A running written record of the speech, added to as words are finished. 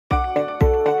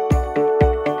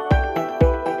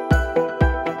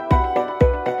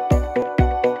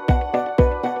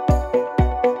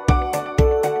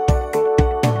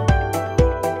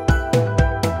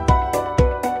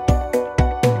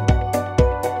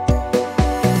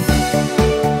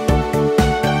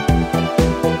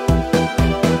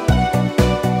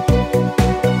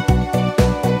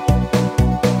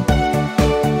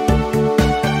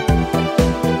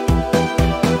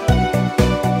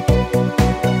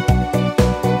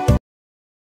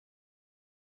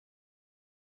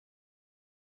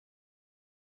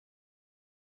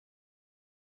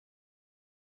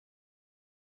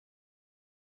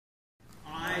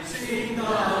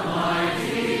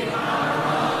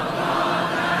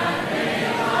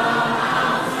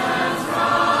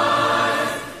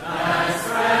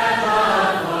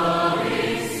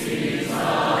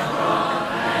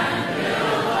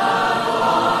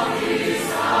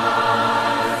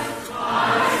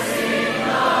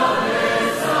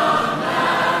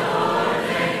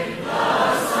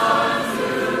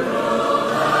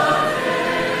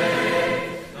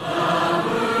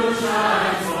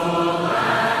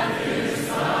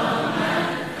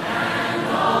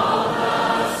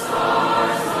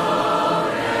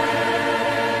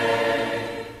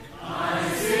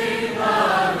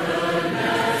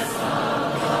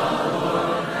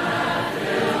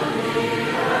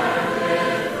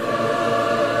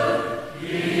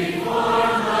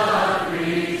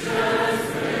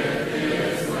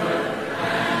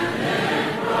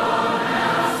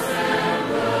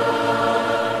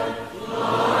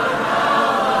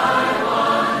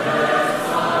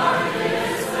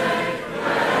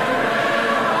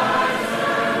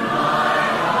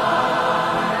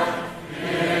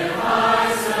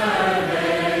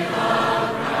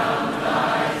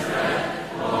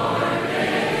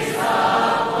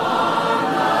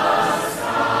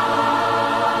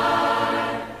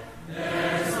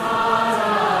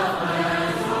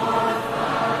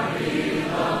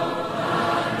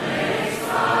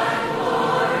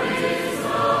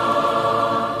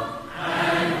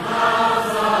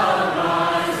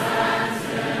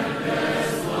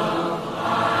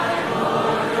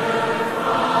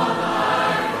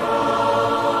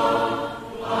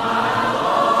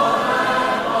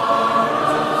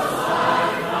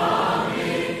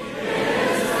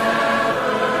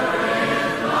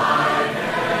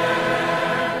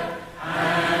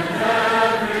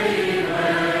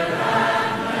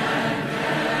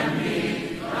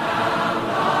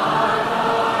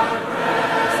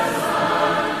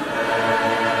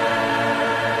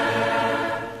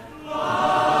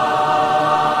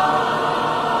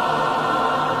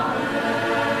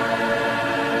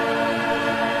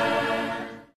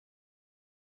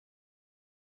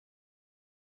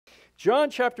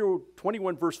John chapter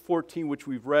 21, verse 14, which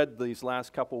we've read these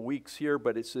last couple weeks here,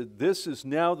 but it said, "This is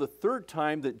now the third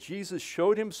time that Jesus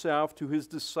showed himself to his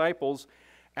disciples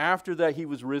after that he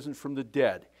was risen from the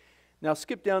dead." Now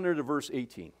skip down there to verse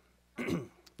 18.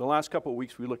 The last couple of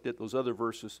weeks we looked at those other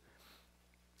verses.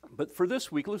 But for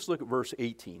this week, let's look at verse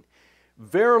 18.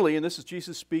 "Verily," and this is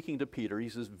Jesus speaking to Peter, he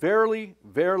says, "Verily,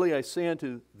 verily, I say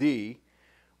unto thee,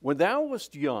 when thou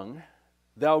wast young,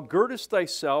 thou girdest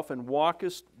thyself and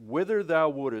walkest whither thou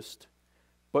wouldest.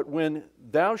 But when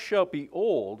thou shalt be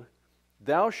old,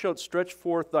 thou shalt stretch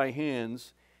forth thy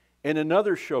hands, and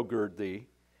another shall gird thee,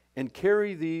 and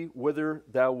carry thee whither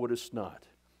thou wouldest not.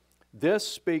 This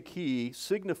spake he,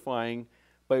 signifying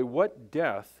by what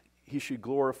death he should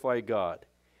glorify God.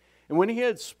 And when he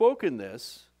had spoken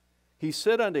this, he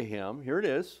said unto him," here it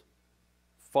is,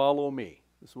 "Follow me."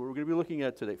 This is what we're going to be looking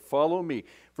at today. "Follow me."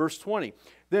 Verse 20.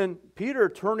 "Then Peter,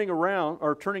 turning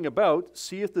about,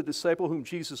 seeth the disciple whom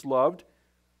Jesus loved,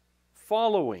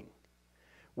 following,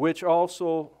 which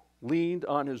also leaned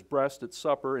on his breast at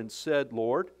supper, and said,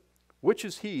 Lord, which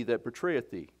is he that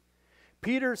betrayeth thee?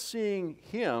 Peter, seeing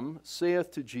him, saith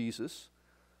to Jesus,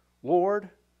 Lord,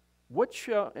 what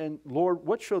shall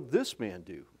this man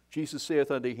do? Jesus saith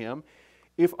unto him,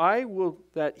 If I will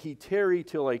that he tarry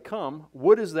till I come,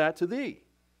 what is that to thee?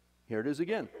 Here it is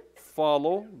again.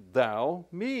 Follow thou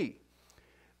me.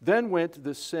 Then went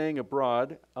this saying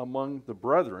abroad among the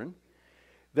brethren,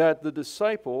 that the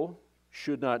disciple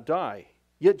should not die.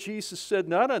 Yet Jesus said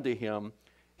not unto him,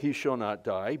 He shall not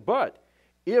die, but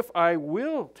if I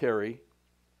will tarry,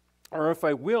 or if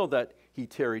I will that he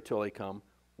tarry till I come,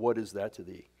 what is that to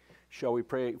thee? Shall we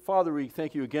pray? Father, we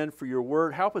thank you again for your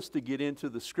word. Help us to get into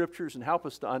the scriptures and help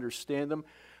us to understand them.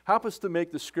 Help us to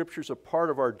make the scriptures a part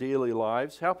of our daily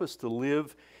lives. Help us to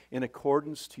live in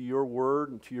accordance to your word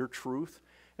and to your truth.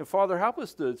 And Father, help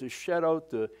us to shed out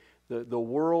the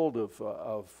world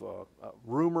of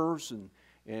rumors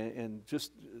and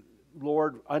just,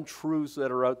 Lord, untruths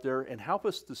that are out there, and help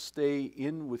us to stay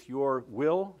in with your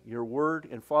will, your word,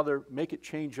 and Father, make it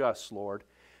change us, Lord.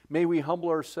 May we humble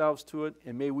ourselves to it,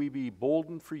 and may we be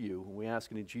boldened for you. We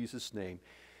ask it in Jesus' name.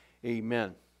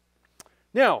 Amen.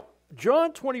 Now,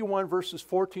 John 21, verses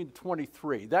 14 to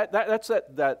 23, that's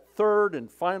that third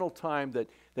and final time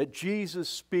that Jesus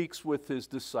speaks with his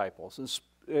disciples,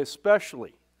 and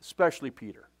especially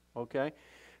Peter, okay?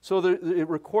 So it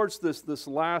records this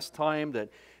last time that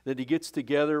he gets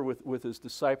together with his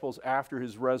disciples after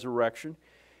his resurrection.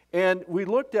 And we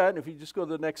looked at, if you just go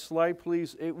to the next slide,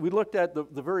 please, we looked at the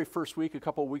very first week, a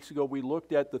couple of weeks ago, we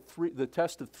looked at the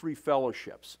test of three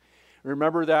fellowships.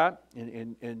 Remember that?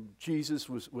 And Jesus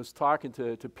was talking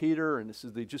to Peter, and this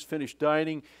is, they just finished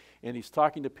dining, and he's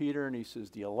talking to Peter, and he says,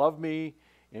 do you love me?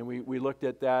 And we looked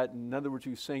at that. In other words,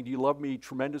 he was saying, do you love me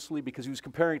tremendously? Because he was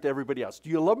comparing it to everybody else. Do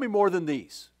you love me more than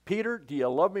these? Peter, do you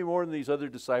love me more than these other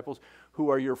disciples who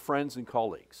are your friends and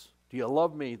colleagues? Do you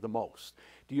love me the most?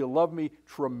 Do you love me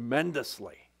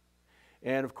tremendously?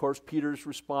 And of course, Peter's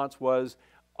response was,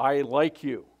 I like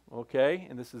you. Okay?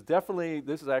 And this is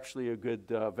actually a good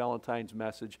Valentine's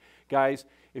message. Guys,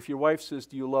 if your wife says,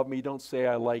 do you love me? Don't say,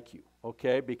 I like you.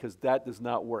 Okay? Because that does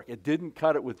not work. It didn't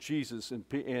cut it with Jesus and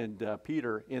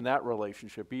Peter in that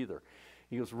relationship either.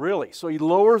 He goes, really? So he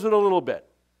lowers it a little bit.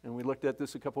 And we looked at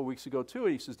this a couple of weeks ago too.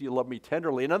 And he says, do you love me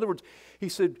tenderly? In other words, he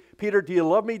said, Peter, do you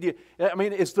love me?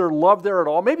 Is there love there at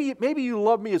all? Maybe you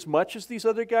love me as much as these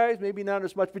other guys. Maybe not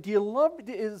as much. But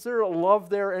is there a love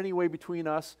there anyway between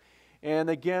us? And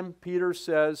again, Peter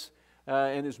says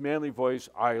in his manly voice,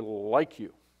 I like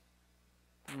you.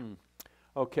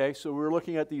 Okay, so we're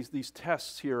looking at these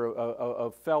tests here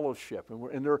of fellowship.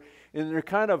 And they're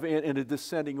kind of in a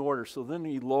descending order. So then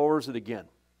he lowers it again.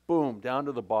 Boom, down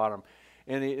to the bottom.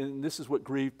 And this is what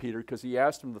grieved Peter, because he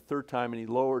asked him the third time, and he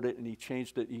lowered it, and he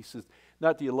changed it. He says,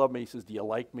 not do you love me? He says, do you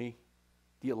like me?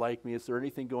 Do you like me? Is there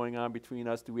anything going on between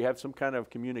us? Do we have some kind of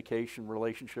communication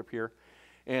relationship here?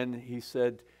 And he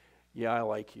said, yeah, I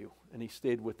like you. And he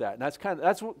stayed with that. And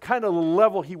that's what kind of the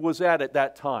level he was at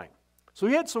that time. So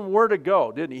he had somewhere to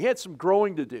go, didn't he? He had some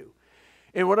growing to do.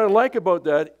 And what I like about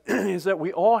that is that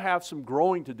we all have some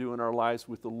growing to do in our lives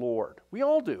with the Lord. We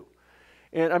all do.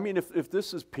 And I mean, if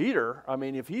this is Peter, I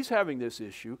mean, if he's having this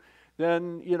issue,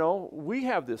 then, we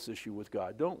have this issue with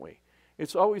God, don't we?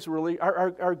 It's always really,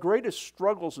 our greatest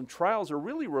struggles and trials are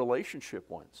really relationship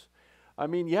ones. I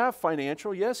mean, yeah,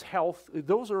 financial, yes, health,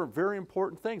 those are very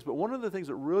important things. But one of the things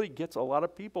that really gets a lot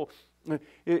of people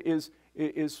is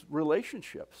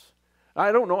relationships.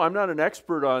 I don't know, I'm not an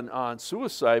expert on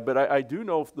suicide, but I do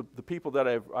know the people that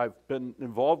I've been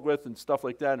involved with and stuff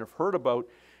like that and have heard about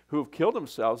who have killed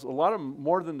themselves, a lot of them,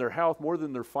 more than their health, more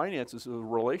than their finances, a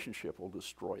relationship will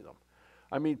destroy them.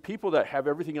 I mean, people that have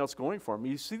everything else going for them.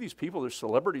 You see these people, they're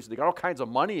celebrities, they got all kinds of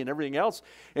money and everything else,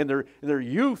 and they're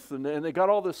youth, and they got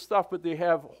all this stuff, but they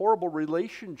have horrible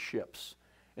relationships.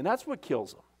 And that's what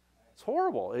kills them. It's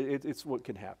horrible. It's what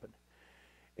can happen.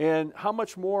 And how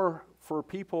much more for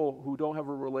people who don't have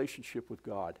a relationship with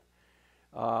God?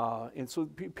 And so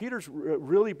Peter's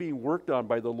really being worked on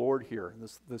by the Lord here,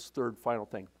 this third final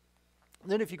thing.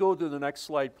 And then if you go to the next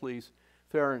slide, please,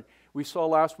 Theron. We saw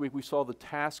last week, we saw the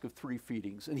task of 3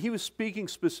 feedings. And he was speaking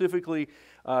specifically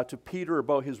to Peter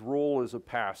about his role as a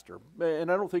pastor. And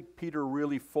I don't think Peter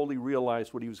really fully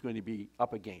realized what he was going to be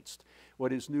up against,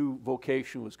 what his new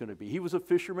vocation was going to be. He was a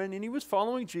fisherman and he was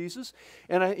following Jesus.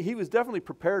 And he was definitely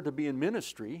prepared to be in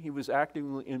ministry. He was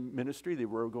acting in ministry. They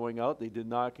were going out. They did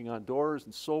knocking on doors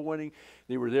and soul winning.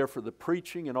 They were there for the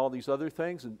preaching and all these other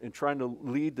things and trying to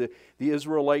lead the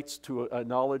Israelites to a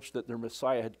knowledge that their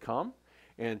Messiah had come.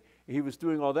 And he was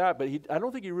doing all that, but I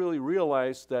don't think he really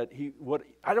realized that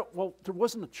there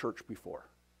wasn't a church before.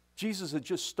 Jesus had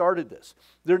just started this.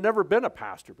 There had never been a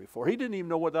pastor before. He didn't even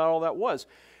know what all that was.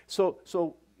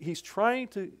 So he's trying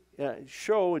to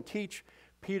show and teach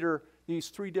Peter these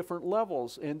 3 different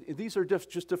levels, and these are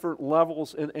just different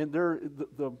levels, and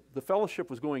the fellowship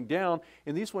was going down,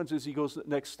 and these ones, as he goes to the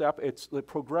next step, it's the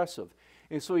progressive.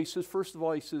 And so he says, first of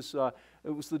all, he says,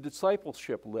 it was the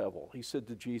discipleship level. He said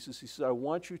to Jesus, he said, I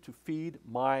want you to feed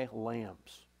my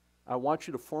lambs. I want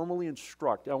you to formally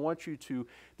instruct. I want you to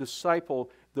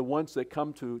disciple the ones that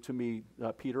come to me,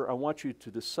 Peter. I want you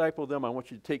to disciple them. I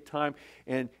want you to take time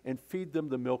and feed them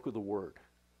the milk of the word.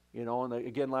 You know, and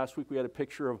again, last week we had a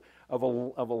picture of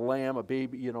a lamb, a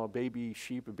baby, a baby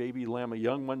sheep, a baby lamb, a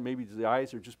young one. Maybe the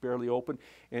eyes are just barely open,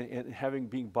 and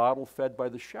being bottle fed by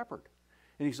the shepherd.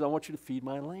 And he says, I want you to feed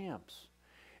my lambs.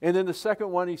 And then the second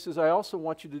one, he says, I also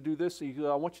want you to do this. He says,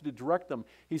 I want you to direct them.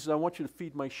 He says, I want you to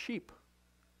feed my sheep.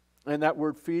 And that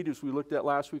word feed, as we looked at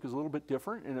last week, is a little bit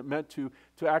different, and it meant to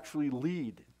actually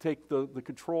lead, take the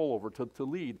control over, to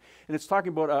lead. And it's talking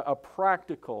about a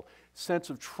practical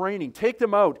sense of training. Take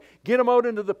them out, get them out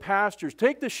into the pastures,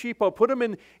 take the sheep out, put them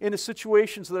into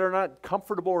situations that are not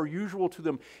comfortable or usual to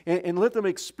them, and let them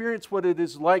experience what it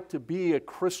is like to be a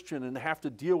Christian and have to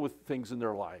deal with things in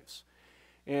their lives.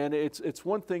 And it's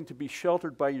one thing to be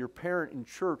sheltered by your parent in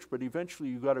church, but eventually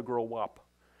you've got to grow up.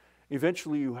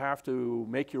 Eventually you have to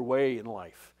make your way in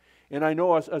life. And I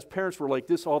know as parents we're like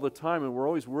this all the time, and we're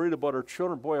always worried about our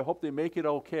children. Boy, I hope they make it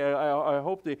okay. I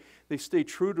hope they stay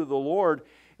true to the Lord.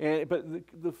 But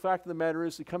the fact of the matter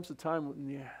is, there comes a time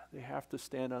when they have to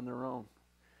stand on their own.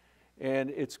 And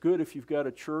it's good if you've got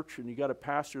a church and you've got a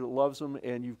pastor that loves them,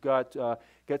 and you've got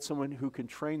someone who can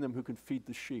train them, who can feed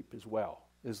the sheep as well.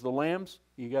 As the lambs,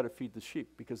 you got to feed the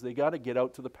sheep, because they got to get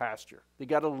out to the pasture. They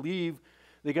got to leave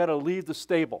the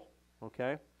stable.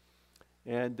 Okay?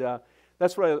 And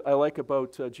that's what I like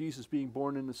about Jesus being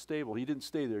born in the stable. He didn't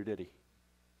stay there, did he?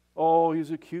 Oh, he was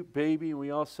a cute baby, and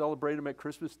we all celebrate him at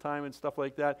Christmas time and stuff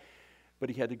like that. But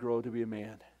he had to grow to be a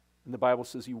man. And the Bible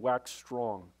says he waxed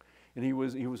strong. And he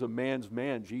was a man's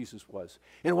man, Jesus was.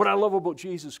 And what I love about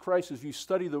Jesus Christ is, if you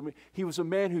study he was a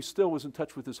man who still was in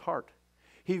touch with his heart.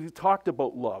 He talked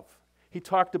about love. He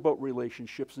talked about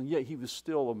relationships, and yet he was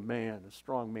still a man, a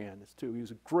strong man too. He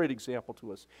was a great example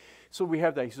to us. So we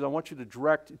have that. He says, I want you to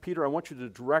direct, Peter, I want you to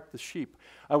direct the sheep.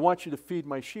 I want you to feed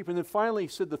my sheep. And then finally, he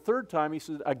said the third time, he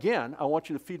said, again, I want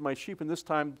you to feed my sheep. And this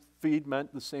time, feed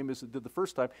meant the same as it did the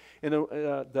first time, and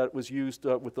that was used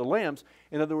with the lambs.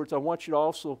 In other words, I want you to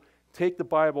also take the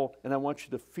Bible, and I want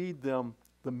you to feed them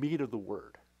the meat of the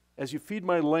word. As you feed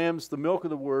my lambs the milk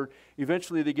of the word,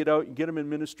 eventually they get out and get them in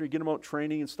ministry, get them out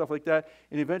training and stuff like that,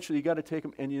 and eventually you got to take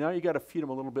them, and now you got to feed them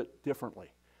a little bit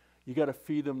differently. You got to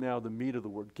feed them now the meat of the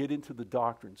word. Get into the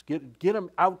doctrines. Get them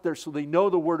out there so they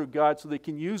know the word of God, so they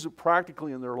can use it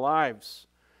practically in their lives.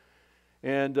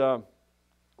 And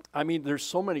I mean, there's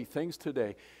so many things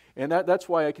today. And that's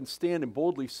why I can stand and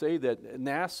boldly say that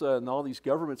NASA and all these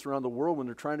governments around the world, when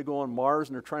they're trying to go on Mars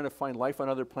and they're trying to find life on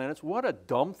other planets, what a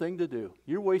dumb thing to do.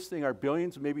 You're wasting our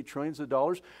billions, maybe trillions of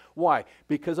dollars. Why?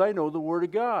 Because I know the Word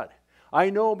of God. I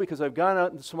know because I've gone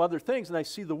out into some other things, and I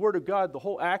see the Word of God. The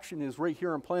whole action is right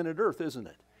here on planet Earth, isn't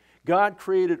it? God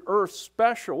created Earth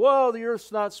special. Well, the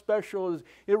Earth's not special.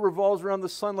 It revolves around the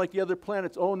sun like the other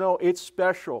planets. Oh, no, it's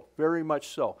special, very much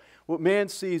so. What man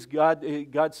sees, God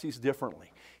sees differently.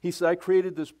 He said, I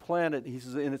created this planet, he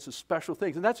says, and it's a special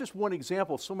thing. And that's just one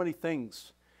example of so many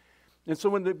things. And so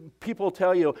when the people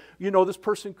tell you, this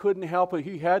person couldn't help it,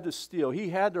 he had to steal, he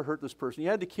had to hurt this person, he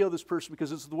had to kill this person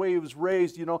because it's the way he was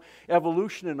raised,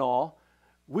 evolution and all.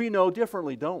 We know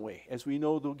differently, don't we? As we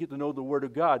get to know the Word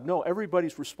of God. No,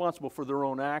 everybody's responsible for their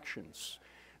own actions.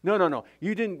 No.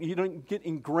 You didn't get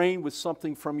ingrained with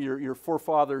something from your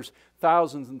forefathers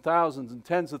thousands and thousands and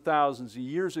tens of thousands of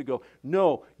years ago.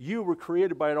 No, you were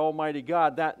created by an Almighty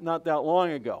God not that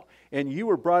long ago. And you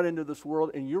were brought into this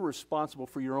world, and you're responsible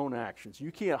for your own actions.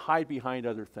 You can't hide behind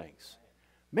other things.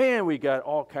 Man, we got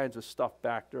all kinds of stuff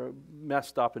back there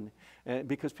messed up and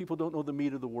because people don't know the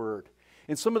meat of the Word.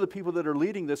 And some of the people that are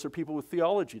leading this are people with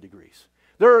theology degrees.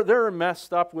 They're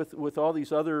messed up with all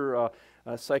these other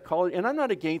psychology. And I'm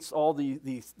not against all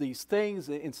these things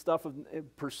and stuff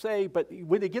per se, but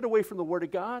when they get away from the Word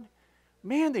of God,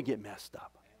 man, they get messed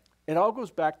up. It all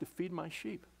goes back to feed my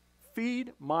sheep.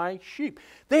 Feed my sheep.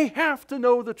 They have to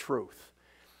know the truth.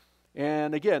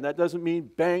 And again, that doesn't mean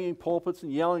banging pulpits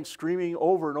and yelling, screaming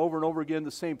over and over and over again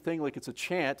the same thing like it's a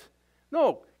chant.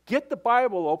 No, get the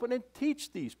Bible open and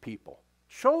teach these people.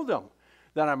 Show them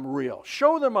that I'm real.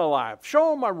 Show them alive.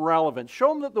 Show them I'm relevant.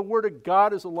 Show them that the Word of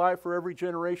God is alive for every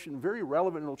generation, very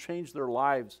relevant, and will change their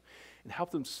lives and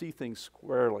help them see things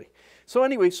squarely. So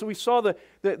anyway, we saw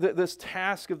this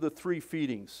task of the 3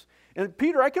 feedings. And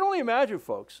Peter, I can only imagine,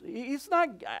 folks, he's not,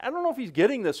 I don't know if he's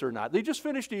getting this or not. They just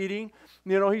finished eating.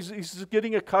 You know, he's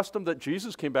getting accustomed that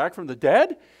Jesus came back from the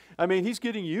dead. I mean, he's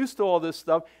getting used to all this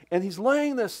stuff, and he's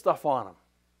laying this stuff on him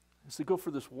as they go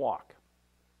for this walk.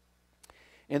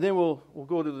 And then we'll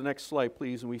go to the next slide,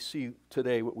 please, and we see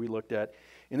today what we looked at.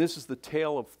 And this is the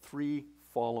tale of 3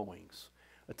 followings.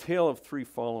 A tale of 3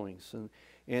 followings.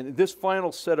 And this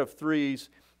final set of 3s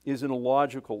is in a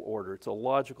logical order. It's a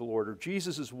logical order.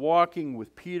 Jesus is walking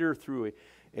with Peter through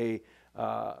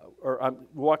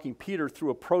walking Peter through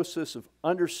a process of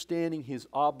understanding his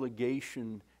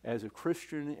obligation as a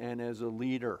Christian and as a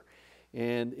leader.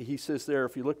 And he says there,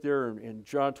 if you look there in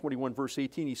John 21, verse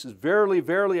 18, he says, "Verily,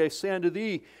 verily, I say unto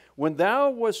thee, when thou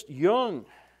wast young,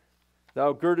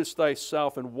 thou girdest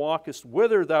thyself and walkest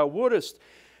whither thou wouldest.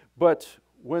 But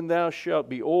when thou shalt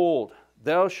be old,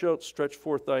 thou shalt stretch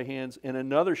forth thy hands, and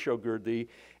another shall gird thee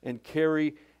and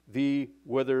carry thee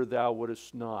whither thou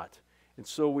wouldest not." And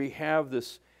so we have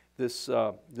this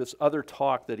other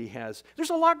talk that he has. There's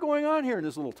a lot going on here in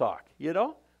this little talk, you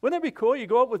know? Wouldn't that be cool? You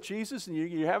go out with Jesus and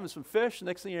you're having some fish.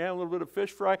 Next thing you're having a little bit of fish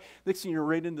fry. Next thing you're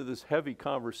right into this heavy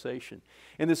conversation.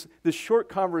 And this short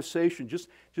conversation just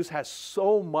has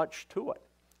so much to it.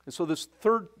 And so this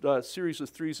third series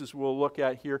of 3s as we'll look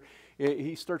at here,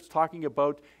 he starts talking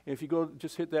about, if you go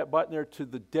just hit that button there to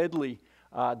the deadly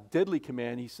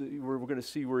command, we're going to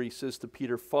see where he says to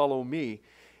Peter, "Follow me."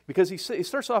 Because he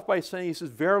starts off by saying, he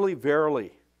says, "Verily,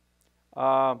 verily."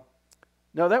 Now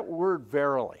that word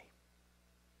verily,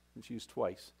 it's used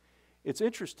twice. It's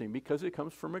interesting because it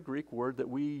comes from a Greek word that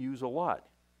we use a lot.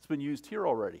 It's been used here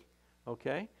already,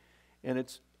 okay? And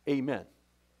it's amen.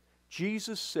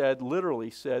 Jesus literally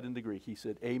said in the Greek, he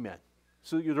said amen.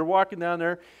 So they're walking down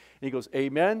there, and he goes,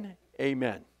 amen,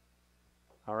 amen.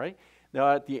 All right?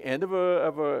 Now at the end of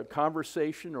a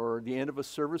conversation or the end of a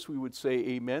service, we would say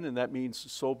amen, and that means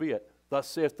so be it. Thus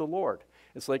saith the Lord.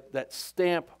 It's like that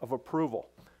stamp of approval.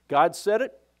 God said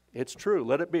it, it's true,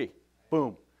 let it be.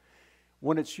 Boom.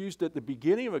 When it's used at the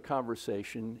beginning of a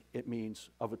conversation, it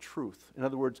means of a truth. In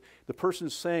other words, the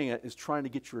person saying it is trying to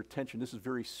get your attention. This is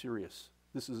very serious.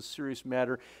 This is a serious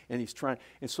matter, and he's trying.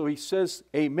 And so he says,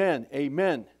 amen,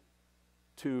 amen.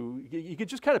 You can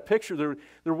just kind of picture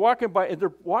they're walking by, and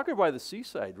they're walking by the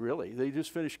seaside, really. They just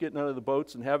finished getting out of the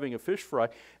boats and having a fish fry,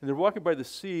 and they're walking by the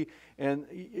sea, and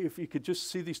if you could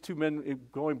just see these 2 men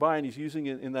going by, and he's using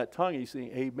it in that tongue, he's saying,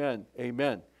 amen,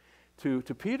 amen, to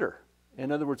Peter. In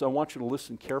other words, I want you to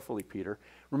listen carefully, Peter.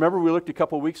 Remember we looked a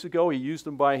couple of weeks ago, he used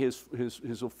him by his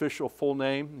official full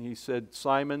name. He said,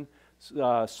 Simon,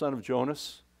 son of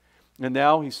Jonas. And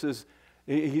now he says,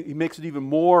 he makes it even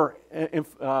more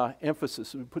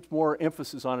emphasis. He puts more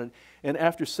emphasis on it. And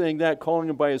after saying that, calling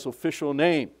him by his official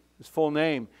name, his full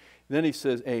name, then he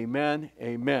says, amen,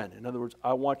 amen. In other words,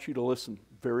 I want you to listen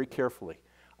very carefully.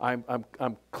 I'm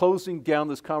closing down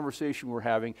this conversation we're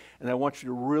having, and I want you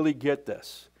to really get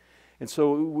this. And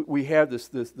so we have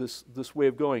this way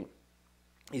of going.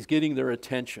 He's getting their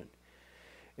attention.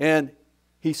 And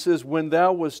he says, when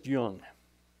thou wast young.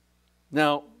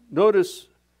 Now, notice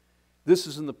this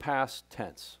is in the past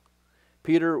tense.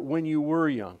 Peter, when you were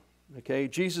young. Okay?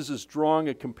 Jesus is drawing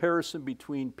a comparison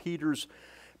between Peter's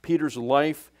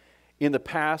life in the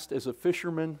past as a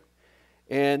fisherman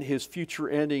and his future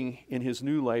ending in his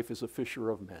new life as a fisher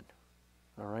of men.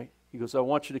 All right? He goes, I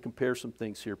want you to compare some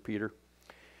things here, Peter.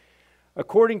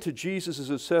 According to Jesus'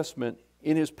 assessment,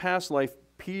 in his past life,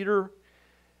 Peter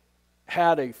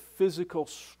had a physical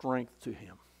strength to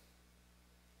him.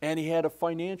 And he had a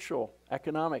financial,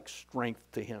 economic strength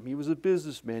to him. He was a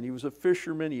businessman. He was a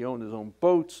fisherman. He owned his own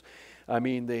boats. I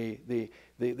mean, they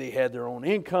had their own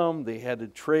income. They had to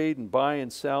trade and buy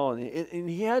and sell. And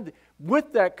he had,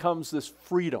 with that comes this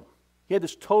freedom. He had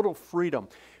this total freedom.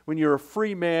 When you're a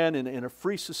free man in a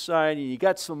free society, you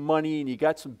got some money and you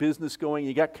got some business going,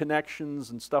 you got connections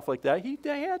and stuff like that. He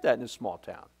had that in his small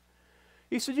town.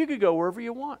 He said, you could go wherever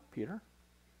you want, Peter.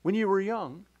 When you were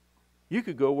young, you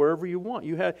could go wherever you want.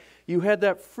 You had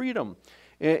that freedom.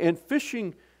 And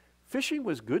fishing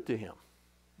was good to him,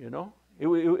 you know. It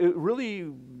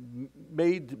really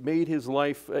made his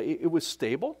life, it was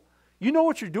stable. You know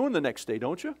what you're doing the next day,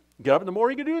 don't you? Get up in the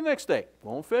morning, you can do the next day.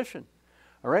 Going fishing.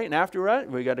 All right, and after that,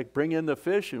 we got to bring in the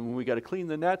fish, and we got to clean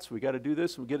the nets. We got to do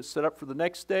this, and we get it set up for the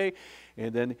next day.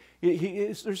 And then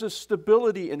there's a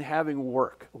stability in having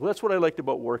work. Well, that's what I liked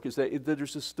about work, is that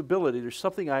there's a stability. There's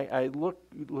something I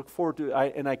look forward to,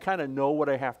 and I kind of know what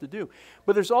I have to do.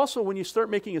 But there's also, when you start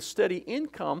making a steady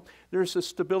income, there's a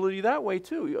stability that way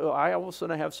too. I all of a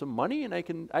sudden I have some money, and I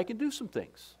can do some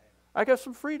things. I got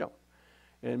some freedom.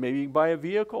 And maybe you can buy a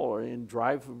vehicle and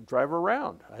drive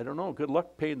around. I don't know. Good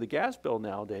luck paying the gas bill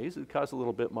nowadays. It costs a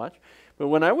little bit much. But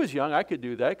when I was young, I could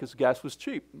do that because gas was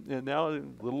cheap. And now, a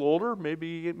little older,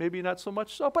 maybe not so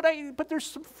much so. But there's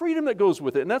some freedom that goes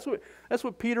with it, and that's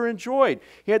what Peter enjoyed.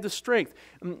 He had the strength,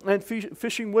 and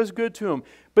fishing was good to him.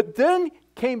 But then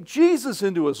came Jesus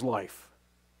into his life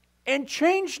and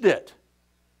changed it.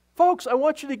 Folks, I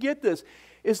want you to get this,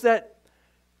 is that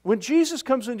when Jesus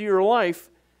comes into your life,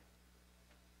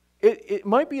 it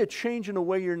might be a change in a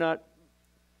way you're not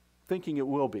thinking it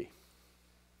will be.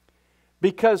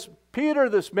 Because Peter,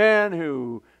 this man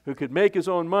who could make his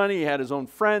own money, he had his own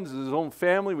friends, his own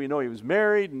family, we know he was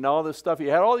married and all this stuff, he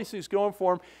had all these things going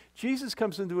for him. Jesus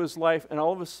comes into his life, and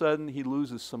all of a sudden he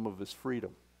loses some of his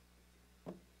freedom.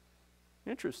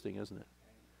 Interesting, isn't it?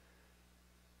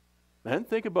 Man,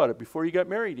 think about it. Before you got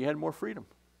married, you had more freedom.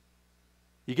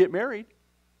 You get married,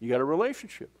 you got a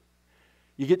relationship.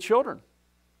 You get children.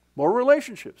 More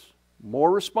relationships,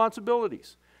 more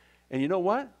responsibilities. And you know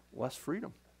what? Less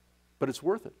freedom. But it's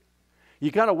worth it. You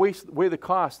got to weigh the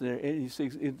cost, and you say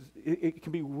it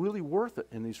can be really worth it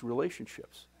in these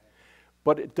relationships.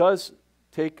 But it does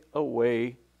take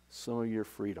away some of your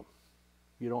freedom.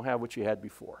 You don't have what you had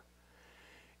before.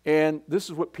 And this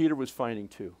is what Peter was finding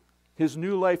too. His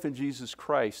new life in Jesus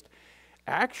Christ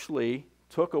actually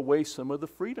took away some of the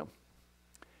freedom.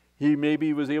 He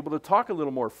maybe was able to talk a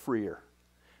little more freer.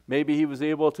 Maybe he was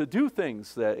able to do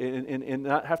things that and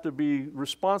not have to be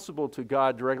responsible to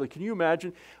God directly. Can you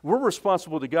imagine? We're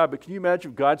responsible to God, but can you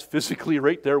imagine if God's physically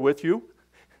right there with you?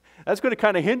 That's going to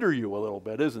kind of hinder you a little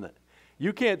bit, isn't it?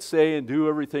 You can't say and do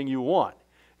everything you want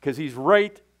because he's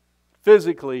right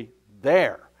physically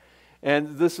there.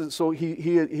 And this is so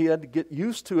he had to get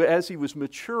used to it as he was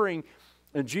maturing,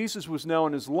 and Jesus was now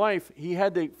in his life. He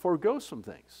had to forego some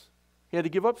things. He had to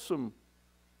give up some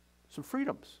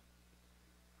freedoms.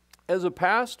 As a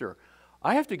pastor,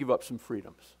 I have to give up some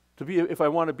freedoms if I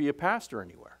want to be a pastor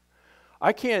anywhere.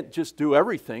 I can't just do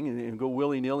everything and go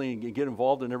willy-nilly and get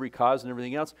involved in every cause and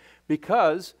everything else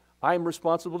because I'm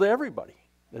responsible to everybody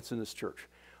that's in this church.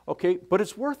 Okay, but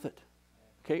it's worth it.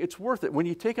 Okay, it's worth it. When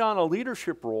you take on a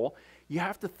leadership role, you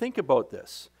have to think about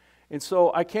this. And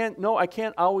so I can't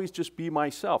always just be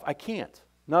myself. I can't,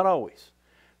 not always,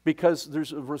 because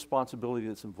there's a responsibility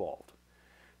that's involved.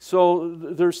 So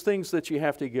there's things that you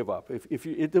have to give up.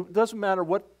 It doesn't matter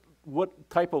what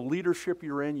type of leadership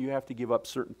you're in, you have to give up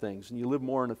certain things. And you live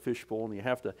more in a fishbowl, and you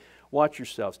have to watch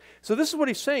yourselves. So this is what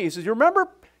he's saying. He says, you remember,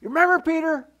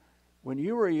 Peter? When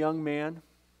you were a young man,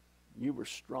 you were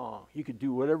strong. You could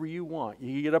do whatever you want.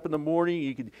 You could get up in the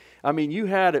morning. You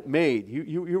had it made.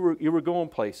 You were going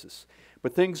places.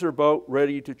 But things are about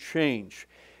ready to change.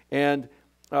 And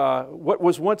what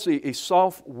was once a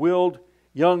self-willed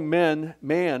young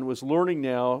man was learning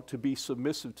now to be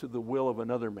submissive to the will of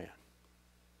another man.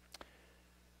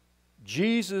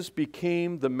 Jesus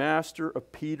became the master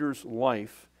of Peter's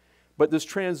life, but this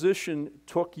transition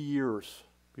took years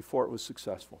before it was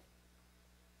successful.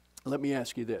 Let me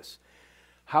ask you this.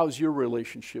 How's your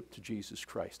relationship to Jesus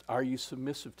Christ? Are you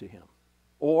submissive to him?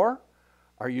 Or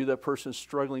are you that person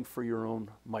struggling for your own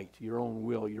might, your own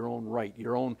will, your own right,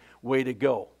 your own way to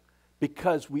go?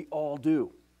 Because we all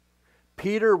do.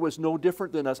 Peter was no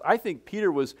different than us. I think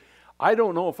Peter was, I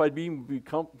don't know if I'd be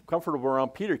comfortable around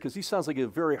Peter because he sounds like a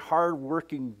very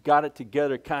hard-working,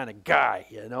 got-it-together kind of guy,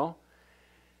 you know?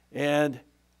 And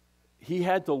he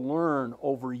had to learn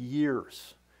over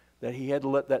years that he had to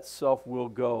let that self-will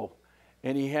go,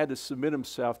 and he had to submit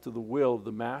himself to the will of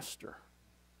the master.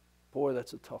 Boy,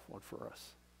 that's a tough one for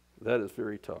us. That is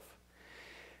very tough.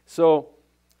 So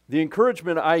the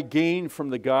encouragement I gain from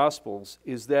the Gospels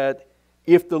is that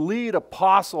if the lead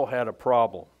apostle had a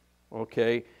problem,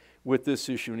 okay, with this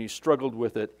issue and he struggled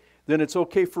with it, then it's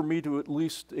okay for me to at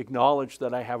least acknowledge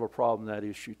that I have a problem in that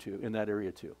issue too, in that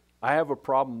area too. I have a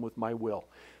problem with my will.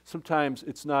 Sometimes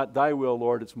it's not thy will,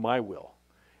 Lord, it's my will.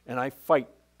 And I fight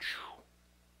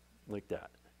like that.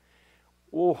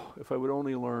 Oh, if I would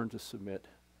only learn to submit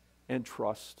and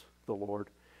trust the Lord.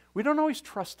 We don't always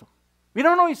trust him. We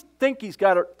don't always think he's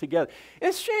got it together.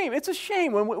 It's a shame. It's a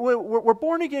shame. When we're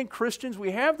born-again Christians,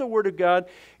 we have the Word of God.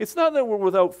 It's not that we're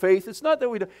without faith. It's not that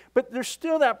we don't. But there's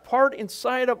still that part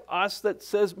inside of us that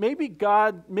says, maybe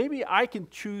I can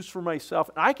choose for myself.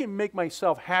 And I can make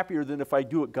myself happier than if I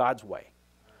do it God's way.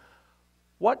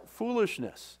 What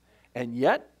foolishness. And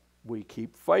yet, we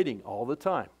keep fighting all the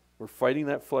time. We're fighting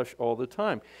that flesh all the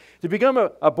time. To become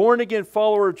a born-again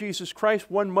follower of Jesus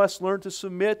Christ, one must learn to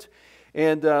submit.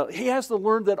 And he has to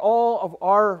learn that all of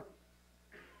our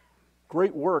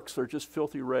great works are just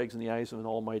filthy rags in the eyes of an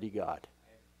almighty God.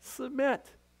 Submit.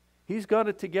 He's got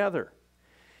it together.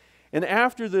 And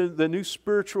after the new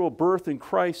spiritual birth in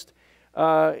Christ,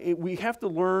 we have to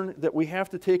learn that we have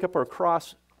to take up our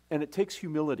cross, and it takes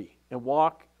humility, and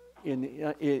walk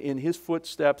in his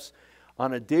footsteps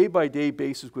on a day-by-day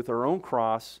basis with our own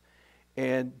cross,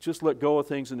 and just let go of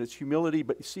things, and it's humility.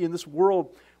 But you see, in this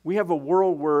world, we have a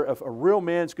world where if a real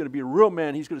man's going to be a real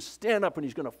man, he's going to stand up and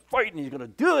he's going to fight and he's going to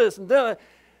do this and that.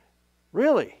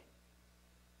 Really?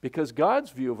 Because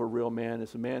God's view of a real man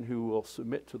is a man who will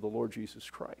submit to the Lord Jesus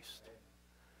Christ.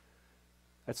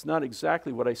 That's not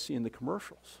exactly what I see in the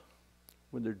commercials.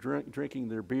 When they're drinking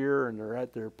their beer and they're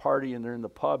at their party and they're in the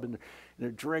pub and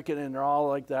they're drinking and they're all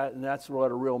like that, and that's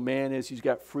what a real man is. He's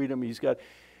got freedom.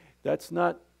 That's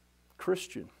not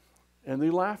Christian. And they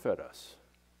laugh at us.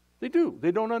 They do.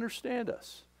 They don't understand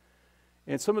us.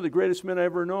 And some of the greatest men I've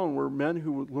ever known were men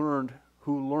who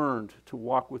learned to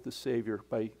walk with the Savior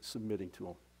by submitting to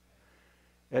him.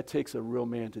 That takes a real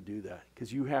man to do that,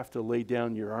 because you have to lay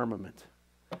down your armament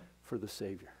for the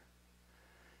Savior.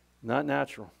 Not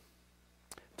natural.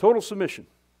 Total submission.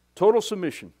 Total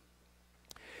submission.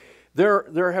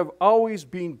 There have always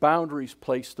been boundaries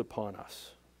placed upon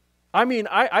us. I mean,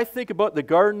 I think about the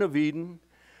Garden of Eden.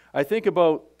 I think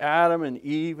about Adam and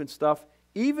Eve and stuff.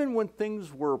 Even when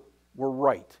things were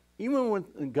right, even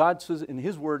when God says in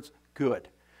his words, good,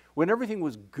 when everything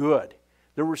was good,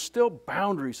 there were still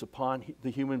boundaries upon the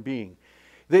human being.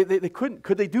 They couldn't.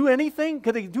 Could they do anything?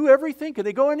 Could they do everything? Could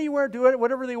they go anywhere, do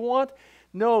whatever they want?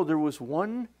 No, there was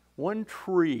one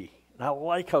tree. And I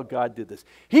like how God did this.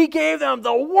 He gave them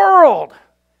the world.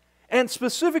 And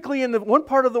specifically in the one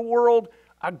part of the world,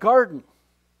 a garden.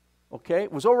 Okay,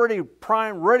 it was already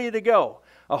primed, ready to go.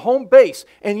 A home base.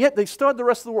 And yet they still had the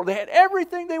rest of the world. They had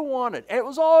everything they wanted. It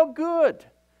was all good.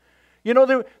 You know,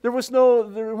 there weren't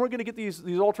going to get these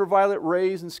ultraviolet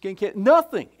rays and skin cancer.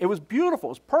 Nothing. It was beautiful.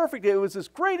 It was perfect. It was this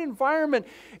great environment.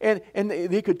 And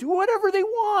they could do whatever they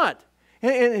want.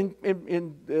 And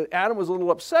Adam was a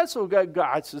little upset, so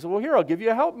God says, well, here, I'll give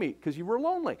you a helpmeet because you were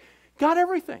lonely. Got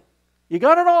everything. You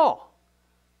got it all.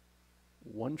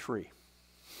 One tree.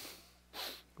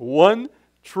 One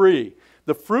tree.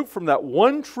 The fruit from that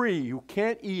one tree, you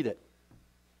can't eat it.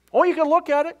 Oh, you can look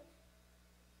at it.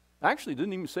 Actually, it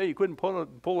didn't even say you couldn't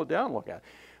pull it down and look at it.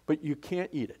 But you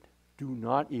can't eat it. Do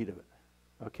not eat of it.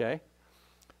 Okay?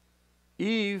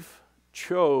 Eve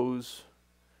chose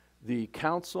the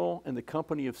counsel and the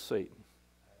company of Satan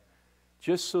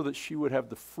just so that she would have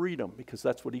the freedom, because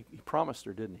that's what he promised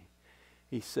her, didn't he?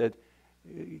 He said,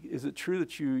 is it true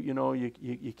that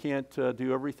you can't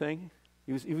do everything?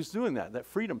 He was doing that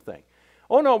freedom thing.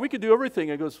 Oh, no, we could do everything.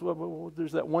 He goes, well,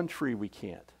 there's that one tree we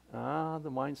can't. The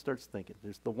mind starts thinking.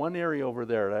 There's the one area over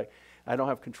there that I don't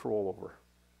have control over.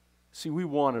 See, we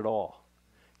want it all.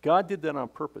 God did that on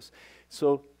purpose.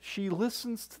 So she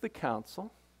listens to the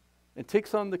counsel and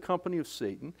takes on the company of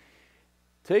Satan,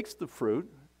 takes the fruit,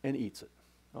 and eats it.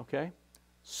 Okay?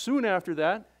 Soon after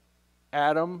that,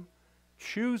 Adam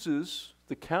chooses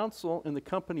the counsel and the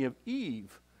company of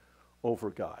Eve over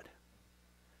God.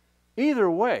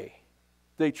 Either way,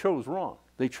 they chose wrong.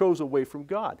 They chose away from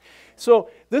God. So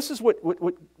this is what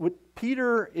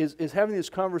Peter is having this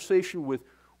conversation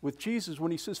with Jesus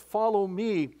when he says, follow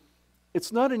me.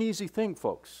 It's not an easy thing,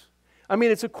 folks. I mean,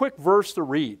 it's a quick verse to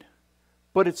read,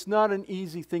 but it's not an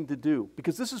easy thing to do,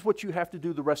 because this is what you have to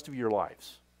do the rest of your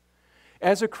lives.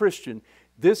 As a Christian,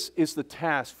 this is the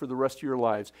task for the rest of your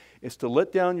lives, is to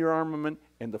let down your armament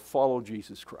and to follow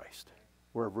Jesus Christ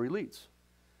wherever he leads.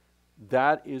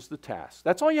 That is the task.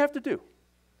 That's all you have to do.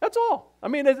 That's all. I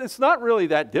mean, it's not really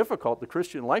that difficult, the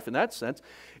Christian life in that sense.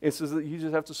 It's just that you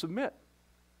just have to submit.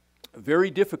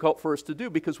 Very difficult for us to do,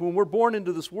 because when we're born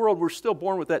into this world, we're still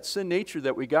born with that sin nature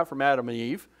that we got from Adam and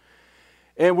Eve.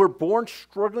 And we're born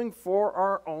struggling for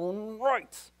our own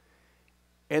rights.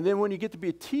 And then when you get to be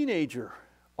a teenager,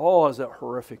 oh, is that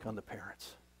horrific on the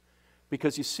parents.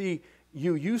 Because you see,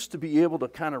 you used to be able to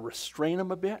kind of restrain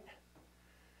them a bit.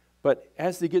 But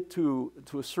as they get to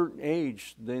a certain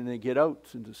age, then they get out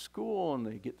into school and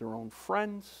they get their own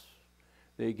friends.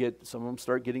 Some of them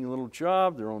start getting a little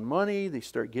job, their own money. They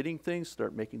start getting things,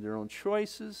 start making their own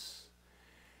choices.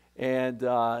 And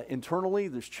internally,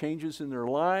 there's changes in their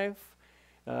life,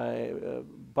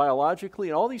 biologically,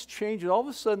 and all these changes. All of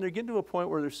a sudden, they're getting to a point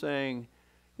where they're saying,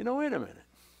 you know, wait a minute.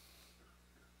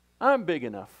 I'm big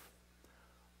enough.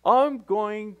 I'm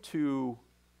going to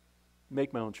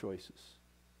make my own choices.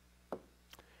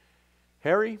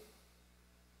 Harry,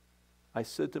 I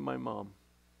said to my mom,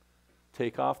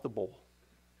 take off the bowl.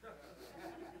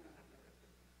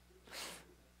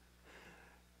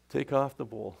 Take off the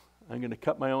bowl. I'm going to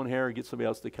cut my own hair and get somebody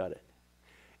else to cut it.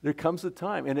 There comes a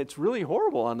time, and it's really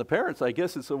horrible on the parents, I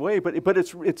guess it's a way, but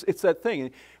it's that thing.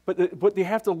 But what they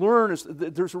have to learn is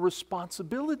that there's a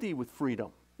responsibility with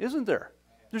freedom, isn't there?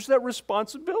 There's that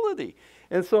responsibility.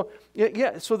 And so,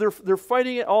 so they're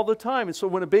fighting it all the time. And so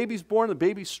when a baby's born, the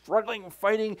baby's struggling and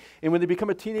fighting. And when they become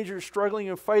a teenager, they're struggling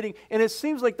and fighting. And it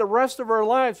seems like the rest of our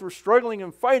lives, we're struggling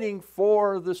and fighting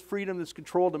for this freedom, this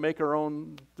control to make our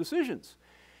own decisions.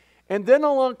 And then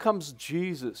along comes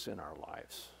Jesus in our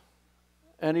lives.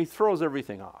 And he throws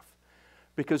everything off.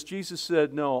 Because Jesus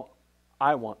said, no,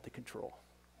 I want the control.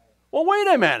 Well, wait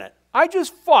a minute. I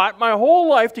just fought my whole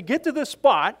life to get to this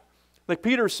spot. Like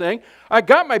Peter's saying, I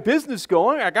got my business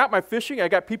going, I got my fishing, I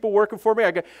got people working for me,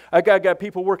 I got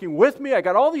people working with me, I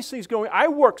got all these things going. I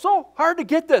worked so hard to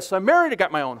get this. I'm married, I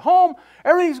got my own home,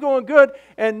 everything's going good,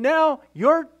 and now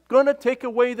you're going to take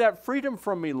away that freedom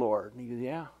from me, Lord. And he goes,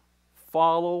 yeah,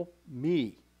 follow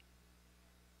me.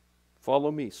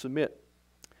 Follow me, submit.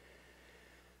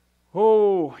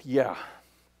 Oh, yeah.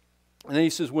 And then he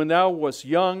says, when thou wast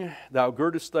young, thou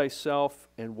girdest thyself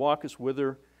and walkest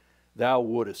whither thou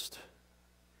wouldest.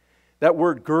 That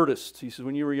word girdest, he says,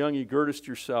 when you were young, you girdest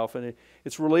yourself. And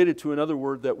it's related to another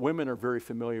word that women are very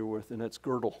familiar with, and that's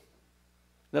girdle.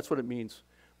 That's what it means.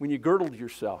 When you girdled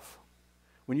yourself.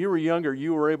 When you were younger,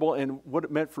 you were able, and what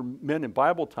it meant for men in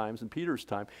Bible times, in Peter's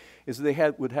time, is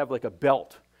they would have like a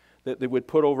belt that they would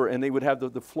put over, and they would have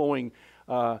the flowing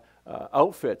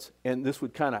outfits, and this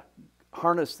would kind of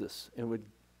harness this and would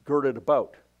gird it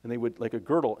about. And they would, like a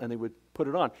girdle, and they would put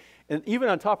it on. And even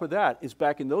on top of that, is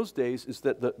back in those days, is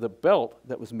that the belt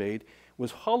that was made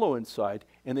was hollow inside,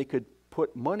 and they could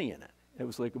put money in it. It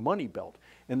was like a money belt.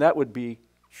 And that would be,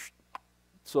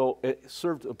 so it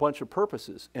served a bunch of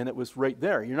purposes, and it was right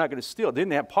there. You're not going to steal it. They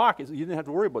didn't have pockets. You didn't have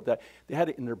to worry about that. They had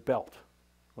it in their belt.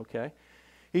 Okay?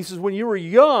 He says, when you were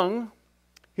young,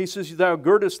 he says, thou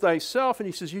girdest thyself, and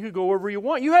he says, you could go wherever you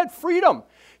want. You had freedom.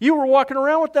 You were walking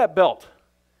around with that belt.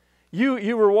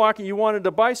 You were walking, you wanted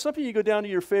to buy something, you go down to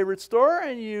your favorite store,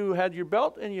 and you had your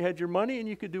belt, and you had your money, and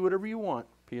you could do whatever you want,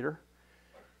 Peter.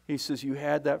 He says, you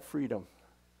had that freedom,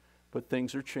 but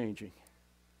things are changing.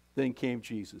 Then came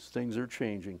Jesus. Things are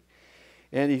changing.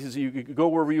 And he says, you could go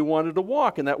wherever you wanted to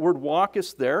walk. And that word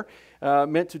walkest there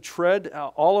meant to tread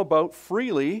all about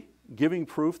freely, giving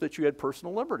proof that you had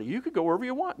personal liberty. You could go wherever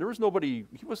you want. There was nobody,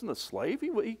 he wasn't a slave.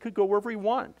 He could go wherever he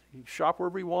wanted. He'd shop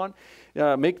wherever he wanted,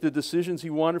 make the decisions he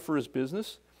wanted for his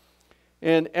business.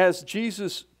 And as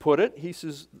Jesus put it, he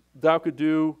says, thou could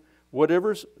do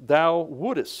whatever thou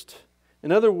wouldest.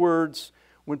 In other words,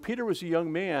 when Peter was a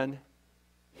young man,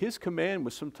 his command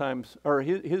was sometimes, or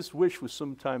his wish was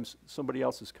sometimes somebody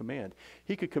else's command.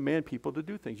 He could command people to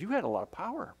do things. You had a lot of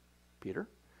power, Peter.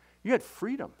 You had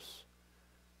freedoms.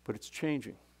 But it's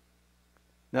changing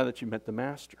now that you met the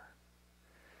Master.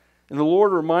 And the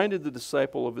Lord reminded the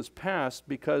disciple of his past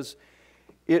because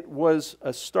it was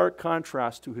a stark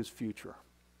contrast to his future.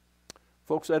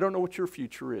 Folks, I don't know what your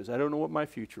future is. I don't know what my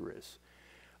future is.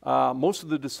 Most of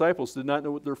the disciples did not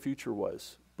know what their future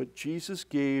was. But Jesus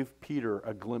gave Peter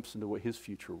a glimpse into what his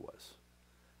future was.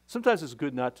 Sometimes it's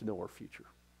good not to know our future.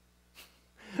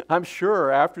 I'm sure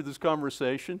after this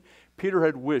conversation, Peter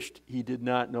had wished he did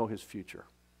not know his future.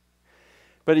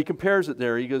 But he compares it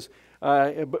there. He goes,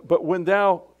 but when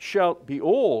thou shalt be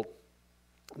old,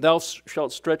 thou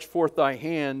shalt stretch forth thy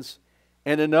hands,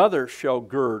 and another shall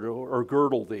gird or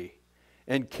girdle thee,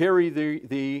 and carry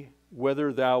thee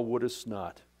whither thou wouldest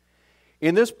not.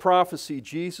 In this prophecy,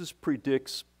 Jesus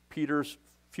predicts Peter's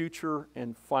future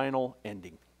and final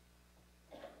ending.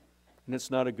 And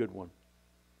it's not a good one.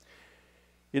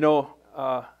 You know,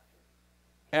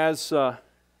 as the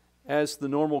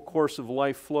normal course of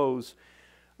life flows,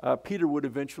 Peter would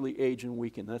eventually age and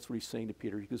weaken. That's what he's saying to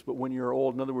Peter. He goes, but when you're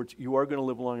old, in other words, you are going to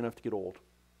live long enough to get old.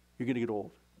 You're going to get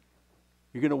old.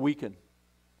 You're going to weaken.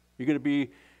 You're going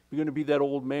to be that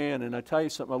old man. And I tell you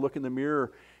something, I look in the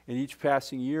mirror in each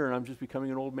passing year and I'm just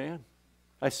becoming an old man.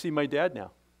 I see my dad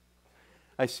now.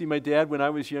 I see my dad when I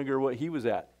was younger, what he was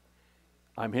at.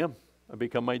 I'm him. I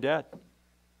become my dad.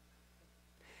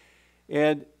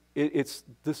 And this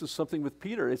is something with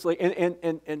Peter. It's like,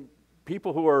 and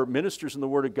people who are ministers in the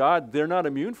Word of God, they're not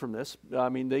immune from this. I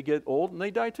mean, they get old and they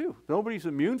die too. Nobody's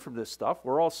immune from this stuff.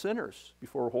 We're all sinners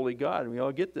before a holy God, and we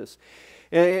all get this.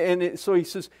 So he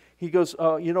says, he goes,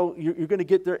 you know, you're going to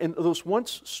get there. And those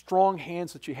once strong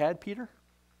hands that you had, Peter,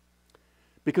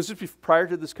 because prior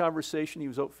to this conversation, he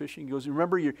was out fishing. He goes,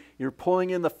 remember, you're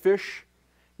pulling in the fish.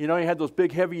 You know, you had those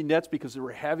big heavy nets because they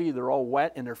were heavy. They're all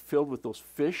wet and they're filled with those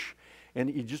fish. And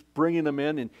you're just bringing them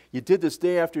in, and you did this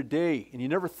day after day, and you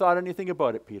never thought anything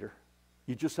about it, Peter.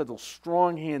 You just had those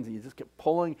strong hands, and you just kept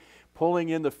pulling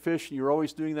in the fish, and you're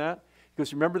always doing that. He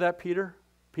goes, remember that, Peter?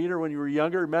 Peter, when you were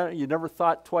younger, you never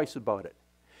thought twice about it.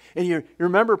 And you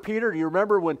remember, Peter, you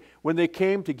remember when they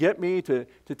came to get me, to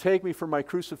take me for my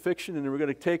crucifixion, and they were going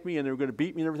to take me, and they were going to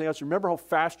beat me and everything else. Remember how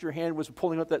fast your hand was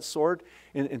pulling out that sword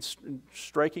and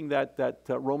striking that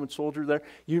Roman soldier there?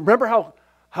 You remember how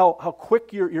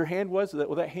quick your hand was?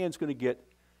 Well, that hand's going to get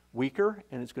weaker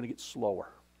and it's going to get slower.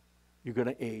 You're going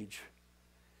to age.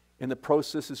 And the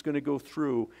process is going to go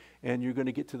through and you're going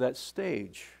to get to that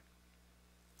stage.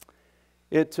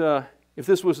 If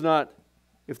this was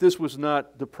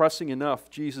not depressing enough,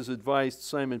 Jesus advised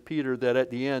Simon Peter that at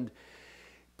the end,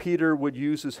 Peter would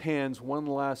use his hands one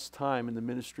last time in the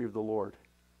ministry of the Lord.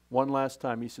 One last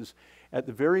time. He says, at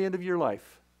the very end of your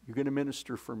life, you're going to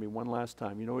minister for me one last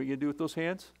time. You know what you're going to do with those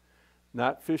hands?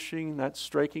 Not fishing, not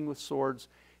striking with swords.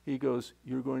 He goes,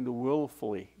 you're going to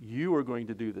willfully, you are going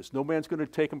to do this. No man's going to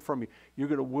take them from you. You're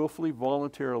going to willfully,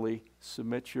 voluntarily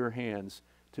submit your hands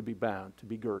to be bound, to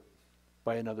be girt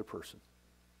by another person.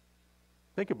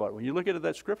 Think about it. When you look at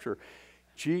that scripture,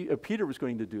 Peter was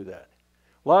going to do that.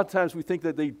 A lot of times we think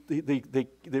that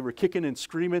they were kicking and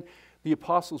screaming. The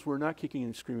apostles were not kicking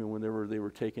and screaming when they were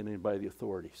taken in by the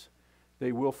authorities.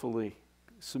 They willfully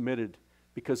submitted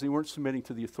because they weren't submitting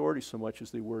to the authorities so much as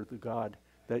they were to God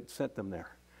that sent them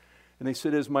there. And they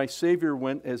said, as my Savior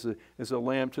went as a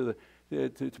lamb to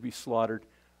be slaughtered,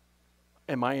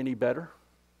 am I any better?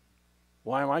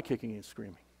 Why am I kicking and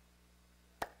screaming?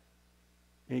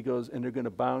 And he goes, and they're going to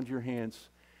bound your hands,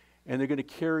 and they're going to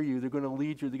carry you, they're going to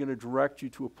lead you, they're going to direct you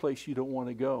to a place you don't want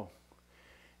to go.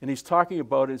 And he's talking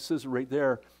about it says it right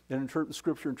there, and the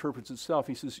Scripture interprets itself.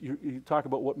 He says, you talk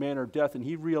about what manner of death, and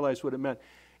he realized what it meant.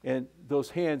 And those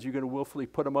hands, you're going to willfully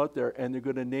put them out there, and they're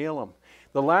going to nail them.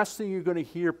 The last thing you're going to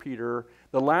hear, Peter,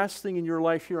 the last thing in your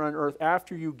life here on earth,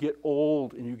 after you get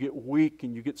old, and you get weak,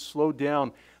 and you get slowed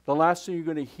down, the last thing you're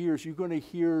going to hear is you're going to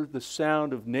hear the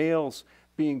sound of nails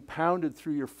being pounded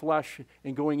through your flesh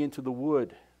and going into the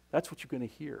wood. That's what you're going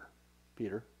to hear,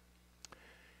 Peter.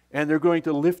 And they're going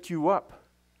to lift you up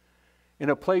in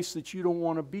a place that you don't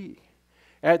want to be,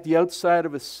 at the outside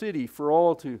of a city for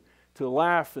all to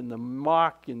laugh and to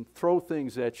mock and throw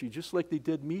things at you, just like they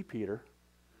did me, Peter.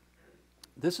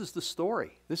 This is the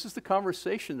story. This is the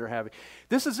conversation they're having.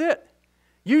 This is it.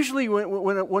 Usually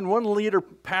when one leader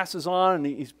passes on and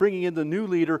he's bringing in the new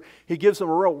leader, he gives them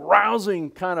a real rousing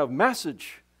kind of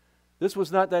message. This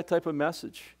was not that type of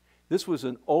message. This was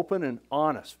an open and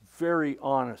honest, very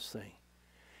honest thing.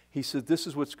 He said, this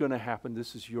is what's going to happen.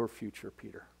 This is your future,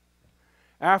 Peter.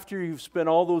 After you've spent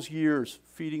all those years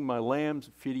feeding my lambs,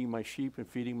 feeding my sheep, and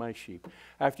feeding my sheep,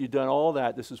 after you've done all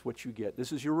that, this is what you get.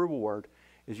 This is your reward,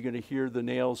 is you're going to hear the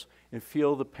nails and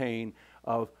feel the pain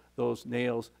of those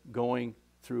nails going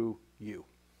through you.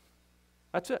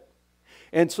 That's it.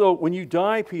 And so when you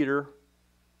die, Peter,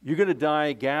 you're going to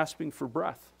die gasping for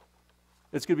breath.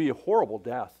 It's going to be a horrible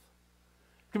death.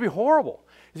 It's going to be horrible.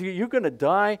 You're going to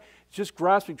die just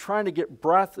grasping, trying to get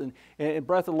breath and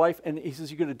breath of life. And he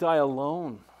says you're going to die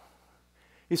alone.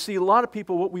 You see, a lot of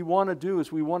people, what we want to do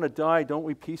is we want to die, don't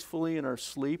we, peacefully in our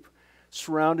sleep,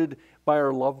 surrounded by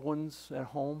our loved ones at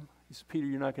home. He says, Peter,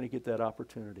 you're not going to get that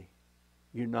opportunity.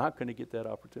 You're not going to get that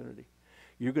opportunity.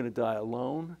 You're going to die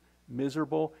alone,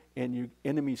 miserable, and your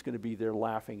enemy's going to be there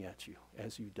laughing at you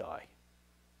as you die.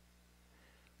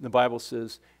 The Bible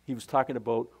says he was talking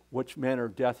about which manner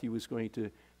of death he was going to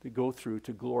go through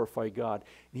to glorify God.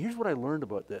 And here's what I learned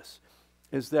about this,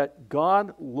 is that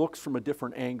God looks from a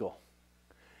different angle.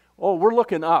 Oh, we're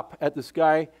looking up at this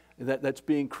guy that's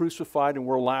being crucified and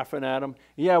we're laughing at him.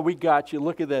 Yeah, we got you.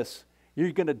 Look at this.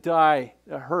 You're going to die.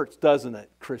 It hurts, doesn't it,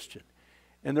 Christian?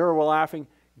 And they're laughing.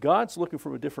 God's looking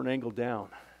from a different angle down.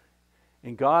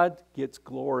 And God gets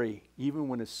glory even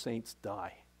when his saints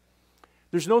die.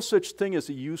 There's no such thing as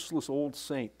a useless old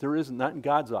saint. There isn't, not in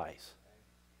God's eyes.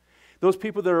 Those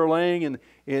people that are laying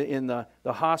in the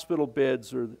hospital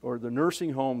beds or the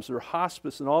nursing homes or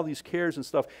hospice and all these cares and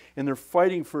stuff, and they're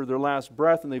fighting for their last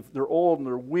breath, and they're old and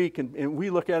they're weak, and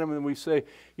we look at them and we say,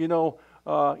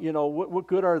 what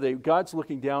good are they? God's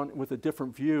looking down with a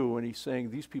different view, and he's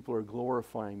saying, these people are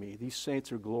glorifying me. These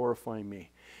saints are glorifying me.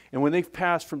 And when they've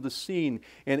passed from the scene,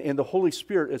 and the Holy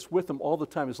Spirit is with them all the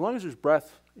time, as long as there's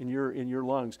breath in your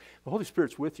lungs, the Holy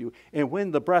Spirit's with you. And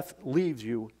when the breath leaves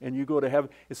you and you go to heaven,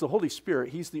 it's the Holy Spirit.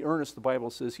 He's the earnest, the Bible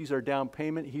says. He's our down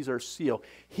payment. He's our seal.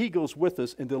 He goes with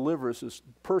us and delivers us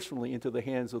personally into the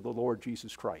hands of the Lord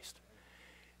Jesus Christ.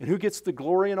 And who gets the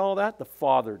glory in all that? The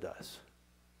Father does,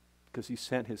 because he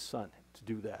sent his Son to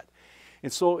do that.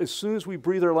 And so as soon as we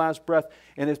breathe our last breath,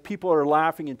 and as people are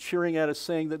laughing and cheering at us,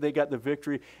 saying that they got the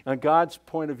victory, on God's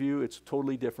point of view, it's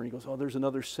totally different. He goes, oh, there's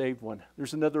another saved one.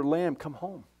 There's another lamb. Come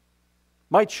home.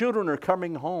 My children are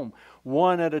coming home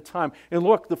one at a time. And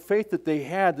look, the faith that they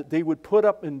had, that they would put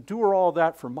up and endure all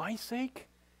that for my sake,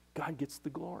 God gets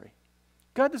the glory.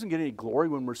 God doesn't get any glory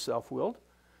when we're self-willed.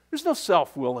 There's no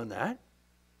self-will in that.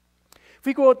 If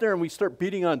we go out there and we start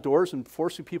beating on doors and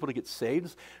forcing people to get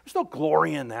saved, there's no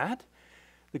glory in that.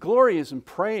 The glory is in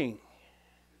praying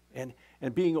and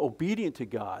being obedient to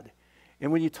God.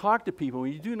 And when you talk to people,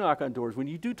 when you do knock on doors, when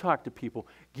you do talk to people,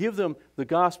 give them the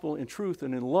gospel in truth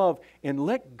and in love, and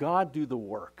let God do the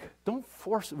work. Don't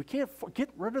force it. We can't get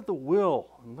rid of the will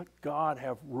and let God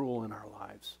have rule in our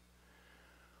lives.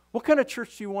 What kind of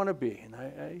church do you want to be?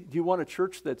 And do you want a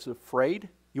church that's afraid?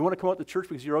 You want to come out to church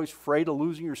because you're always afraid of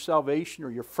losing your salvation, or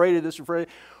you're afraid of this or afraid of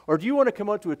that? Or do you want to come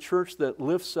out to a church that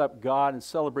lifts up God and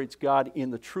celebrates God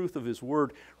in the truth of his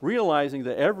word, realizing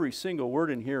that every single word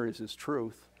in here is his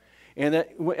truth? And that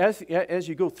as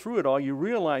you go through it all, you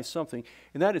realize something,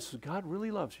 and that is God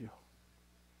really loves you.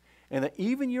 And that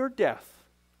even your death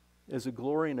is a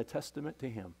glory and a testament to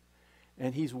him.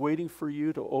 And he's waiting for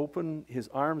you to open his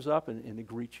arms up and to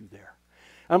greet you there.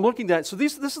 I'm looking at, so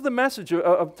this is the message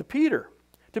to Peter.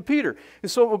 To Peter.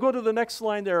 And so we'll go to the next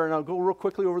line there, and I'll go real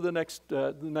quickly over the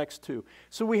next two.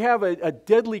 So we have a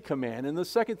deadly command, and the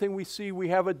second thing we see, we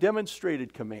have a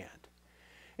demonstrated command.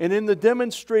 And in the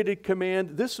demonstrated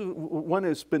command, this one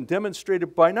has been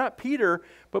demonstrated by not Peter,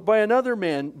 but by another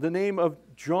man, the name of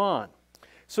John.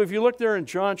 So if you look there in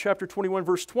John chapter 21,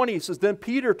 verse 20, it says, Then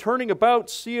Peter, turning about,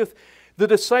 seeth the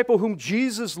disciple whom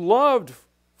Jesus loved,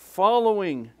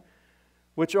 following,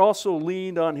 which also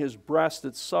leaned on his breast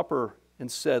at supper,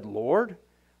 and said, Lord,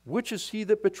 which is he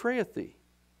that betrayeth thee?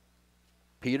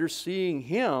 Peter, seeing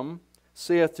him,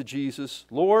 saith to Jesus,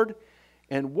 Lord,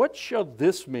 and what shall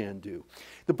this man do?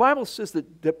 The Bible says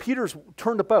that Peter's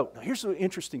turned about. Now here's the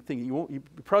interesting thing. You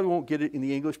probably won't get it in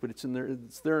the English, but it's in there.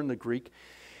 It's there in the Greek,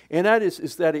 and that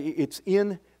is that it's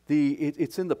in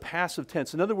the passive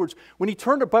tense. In other words, when he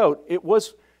turned about,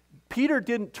 Peter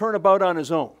didn't turn about on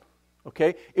his own.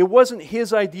 Okay, it wasn't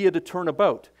his idea to turn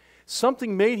about.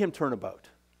 Something made him turn about.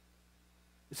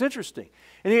 It's interesting.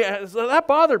 And that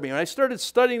bothered me. When I started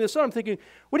studying this out, I'm thinking,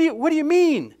 what do you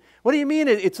mean? What do you mean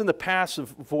it's in the passive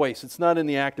voice? It's not in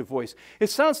the active voice.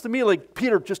 It sounds to me like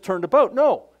Peter just turned about.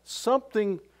 No,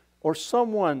 something or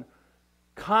someone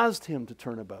caused him to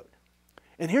turn about.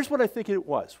 And here's what I think it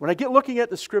was. When I get looking at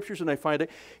the scriptures and I find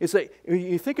it, it's like,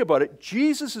 you think about it,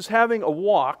 Jesus is having a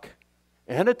walk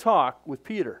and a talk with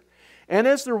Peter. And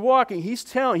as they're walking,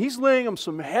 he's laying them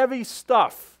some heavy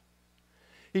stuff.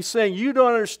 He's saying, you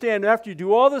don't understand, after you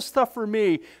do all this stuff for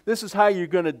me, this is how you're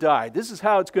going to die. This is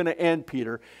how it's going to end,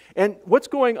 Peter. And what's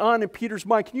going on in Peter's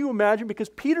mind, can you imagine? Because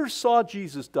Peter saw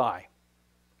Jesus die.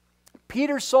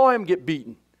 Peter saw him get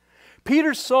beaten.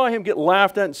 Peter saw him get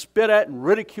laughed at and spit at and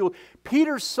ridiculed.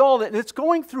 Peter saw that, and it's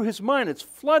going through his mind. It's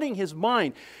flooding his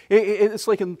mind. It's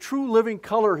like in true living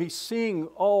color, he's seeing,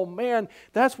 oh man,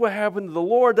 that's what happened to the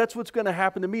Lord. That's what's going to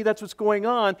happen to me. That's what's going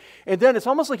on. And then it's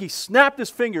almost like he snapped his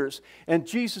fingers, and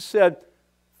Jesus said,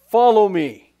 follow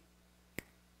me.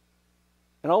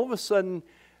 And all of a sudden,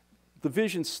 the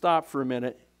vision stopped for a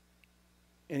minute,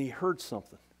 and he heard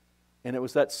something. And it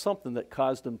was that something that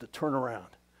caused him to turn around.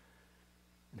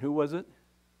 And who was it?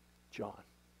 John.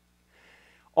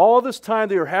 All this time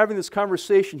they were having this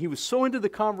conversation. He was so into the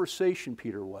conversation,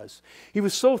 Peter was. He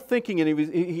was so thinking, and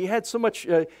he had so much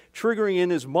triggering in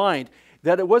his mind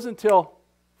that it wasn't until,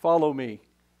 follow me.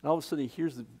 And all of a sudden he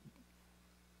hears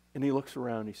and he looks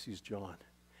around and he sees John.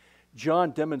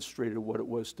 John demonstrated what it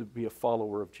was to be a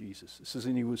follower of Jesus. It says,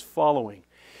 and he was following.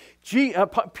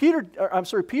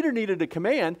 Peter needed a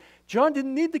command. John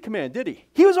didn't need the command, did he?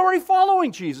 He was already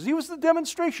following Jesus. He was the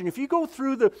demonstration. If you go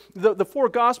through the four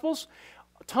Gospels,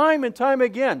 time and time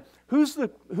again, who's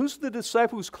the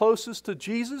disciple who's closest to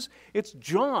Jesus? It's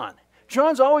John.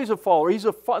 John's always a follower. He's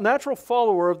a natural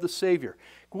follower of the Savior.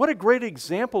 What a great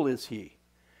example is he.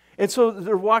 And so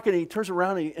they're walking, and he turns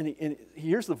around, and he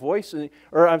hears the voice, he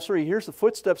hears the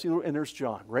footsteps, and there's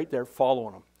John right there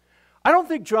following him. I don't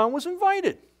think John was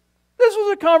invited. This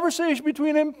was a conversation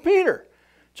between him and Peter.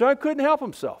 John couldn't help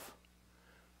himself.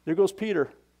 There goes Peter.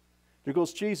 There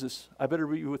goes Jesus. I better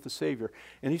be with the Savior.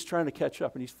 And he's trying to catch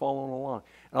up, and he's following along.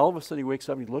 And all of a sudden he wakes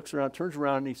up, and he looks around, turns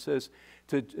around, and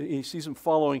he sees him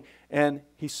following, and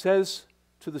he says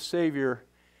to the Savior,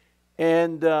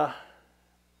 and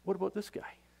what about this guy?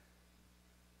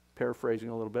 Paraphrasing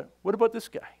a little bit. What about this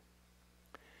guy?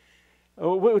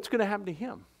 What's going to happen to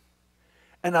him?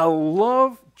 And I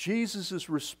love Jesus'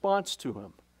 response to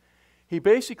him. He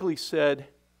basically said,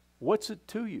 what's it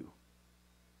to you?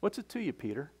 What's it to you,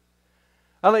 Peter?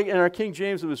 I like in our King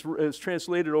James, it was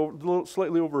translated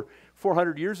slightly over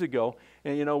 400 years ago.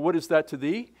 And what is that to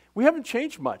thee? We haven't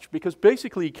changed much, because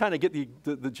basically you kind of get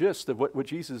the gist of what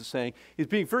Jesus is saying. He's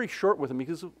being very short with him. He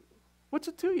goes, what's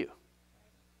it to you?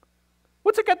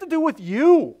 What's it got to do with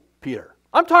you, Peter?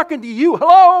 I'm talking to you.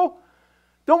 Hello?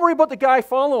 Don't worry about the guy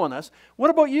following us. What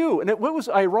about you? And what was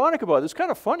ironic about it, it's kind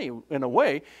of funny in a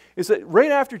way, is that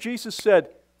right after Jesus said,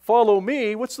 follow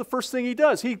me, what's the first thing he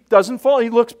does? He doesn't follow, he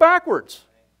looks backwards.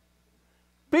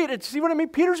 Peter, see what I mean?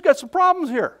 Peter's got some problems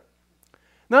here.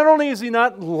 Not only is he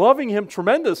not loving him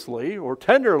tremendously or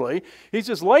tenderly, he's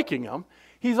just liking him.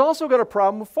 He's also got a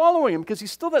problem with following him, because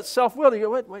he's still that self-willed.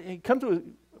 He come to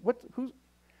who's?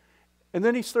 And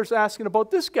then he starts asking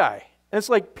about this guy. And it's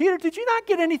like, Peter, did you not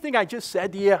get anything I just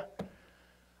said to you?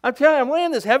 I'm telling you, I'm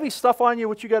laying this heavy stuff on you,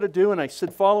 what you got to do. And I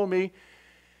said, follow me.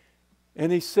 And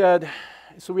he said,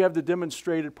 so we have the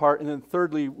demonstrated part. And then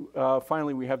thirdly,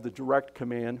 finally, we have the direct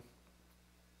command.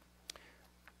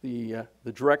 The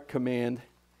direct command.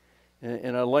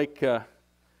 And I like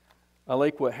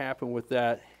what happened with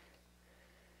that.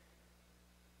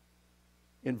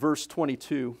 In verse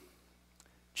 22,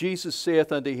 Jesus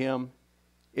saith unto him,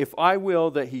 if I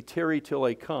will that he tarry till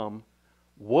I come,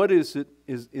 what is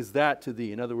that to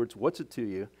thee? In other words, what's it to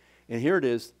you? And here it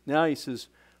is. Now he says,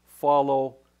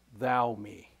 follow thou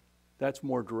me. That's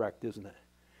more direct, isn't it?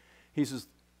 He says,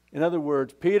 in other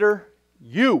words, Peter,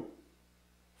 you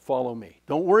follow me.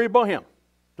 Don't worry about him.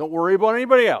 Don't worry about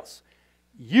anybody else.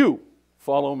 You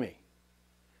follow me.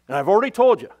 And I've already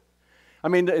told you. I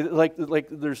mean, like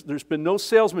there's been no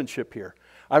salesmanship here.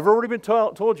 I've already been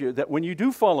told you that when you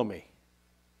do follow me,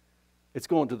 it's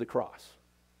going to the cross.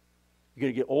 You're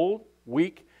going to get old,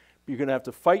 weak. You're going to have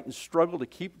to fight and struggle to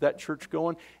keep that church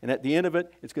going. And at the end of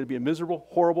it, it's going to be a miserable,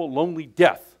 horrible, lonely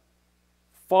death.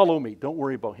 Follow me. Don't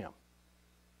worry about him.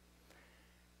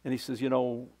 And he says,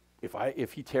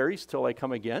 if he tarries till I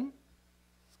come again,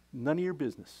 none of your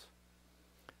business.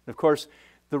 And of course,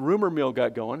 the rumor mill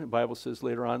got going. The Bible says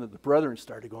later on that the brethren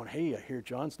started going, hey, I hear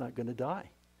John's not going to die.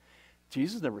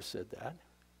 Jesus never said that.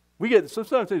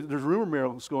 Sometimes there's rumor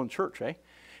mills going to church, eh?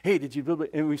 Hey, did you build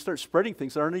it? And we start spreading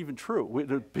things that aren't even true.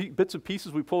 The bits and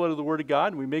pieces we pull out of the Word of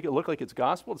God and we make it look like it's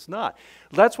gospel. It's not.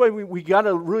 That's why we got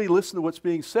to really listen to what's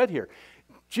being said here.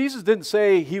 Jesus didn't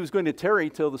say he was going to tarry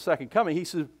till the second coming. He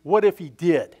said, what if he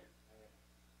did?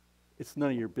 It's none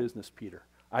of your business, Peter.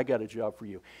 I got a job for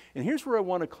you. And here's where I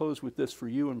want to close with this for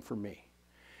you and for me.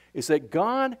 Is that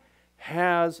God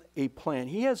has a plan.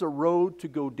 He has a road to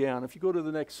go down. If you go to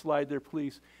the next slide there,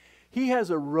 please. He has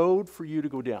a road for you to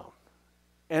go down.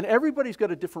 And everybody's got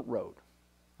a different road,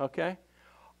 okay?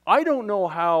 I don't know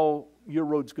how your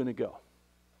road's going to go.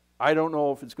 I don't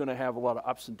know if it's going to have a lot of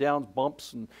ups and downs,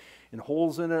 bumps and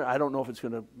holes in it. I don't know if it's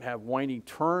going to have winding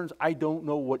turns. I don't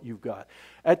know what you've got.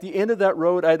 At the end of that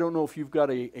road, I don't know if you've got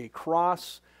a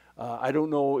cross. I don't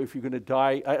know if you're going to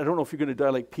die. I don't know if you're going to die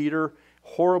like Peter,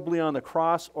 horribly on the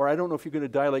cross, or I don't know if you're going to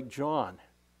die like John,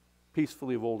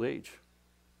 peacefully of old age.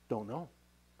 Don't know.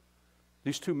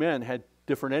 These two men had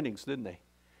different endings, didn't they?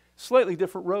 Slightly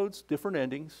different roads, different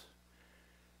endings.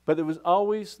 But there was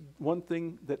always one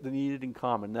thing that they needed in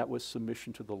common. That was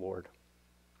submission to the Lord.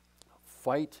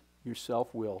 Fight your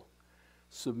self-will.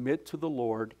 Submit to the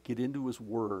Lord. Get into His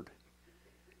Word.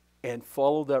 And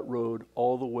follow that road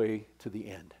all the way to the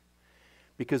end.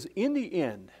 Because in the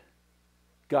end,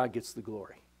 God gets the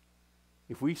glory.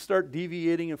 If we start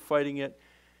deviating and fighting it,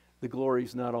 the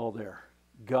glory's not all there.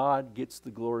 God gets the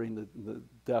glory in the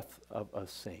death of a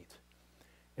saint.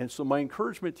 And so my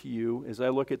encouragement to you as I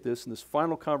look at this in this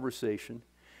final conversation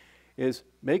is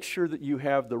make sure that you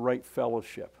have the right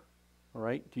fellowship. All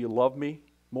right? Do you love me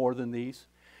more than these?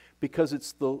 Because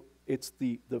it's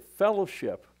the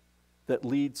fellowship that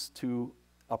leads to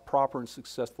a proper and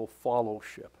successful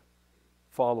fellowship.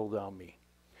 Follow thou me.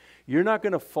 You're not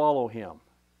going to follow him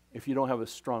if you don't have a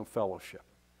strong fellowship.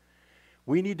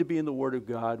 We need to be in the Word of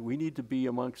God. We need to be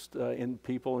amongst in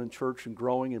people in church and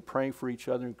growing and praying for each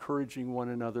other, encouraging one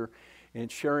another,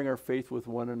 and sharing our faith with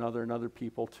one another and other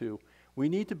people too. We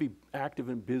need to be active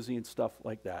and busy and stuff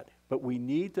like that. But we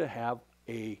need to have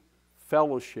a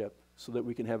fellowship so that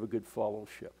we can have a good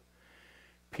fellowship.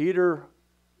 Peter,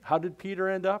 how did Peter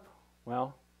end up?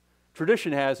 Well,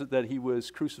 tradition has it that he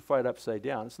was crucified upside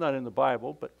down. It's not in the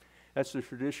Bible, but that's the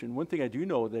tradition. One thing I do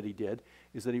know that he did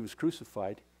is that he was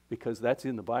crucified because that's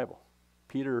in the Bible.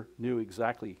 Peter knew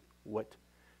exactly what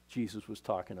Jesus was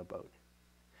talking about.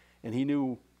 And he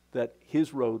knew that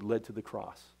his road led to the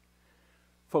cross.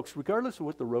 Folks, regardless of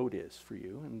what the road is for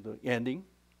you and the ending,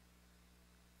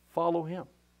 follow him.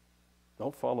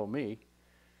 Don't follow me.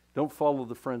 Don't follow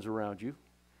the friends around you.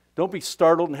 Don't be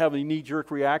startled and have a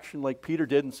knee-jerk reaction like Peter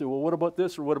did and say, well, what about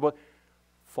this or what about...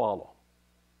 Follow.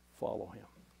 Follow him.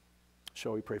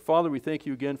 Shall we pray? Father, we thank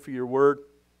you again for your word.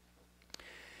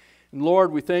 And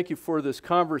Lord, we thank you for this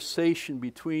conversation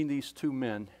between these two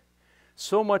men.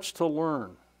 So much to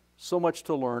learn. So much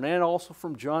to learn. And also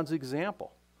from John's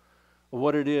example of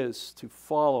what it is to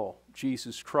follow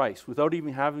Jesus Christ without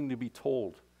even having to be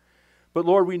told. But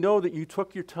Lord, we know that you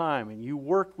took your time and you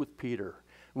worked with Peter.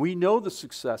 We know the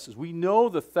successes. We know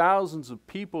the thousands of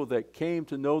people that came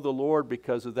to know the Lord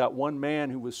because of that one man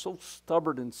who was so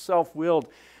stubborn and self-willed,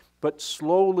 but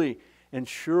slowly and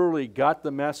surely got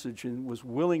the message and was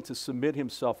willing to submit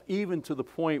himself, even to the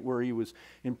point where he was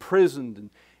imprisoned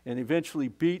and eventually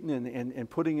beaten and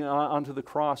putting onto the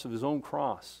cross of his own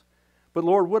cross. But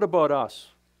Lord, what about us?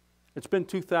 It's been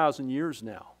 2,000 years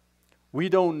now. We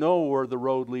don't know where the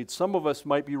road leads. Some of us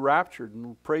might be raptured,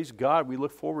 and praise God, we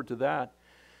look forward to that.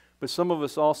 But some of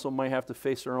us also might have to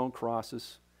face our own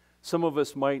crosses. Some of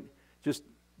us might just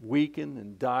weaken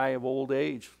and die of old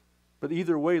age. But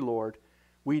either way, Lord,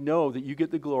 we know that you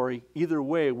get the glory. Either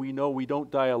way, we know we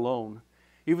don't die alone.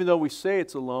 Even though we say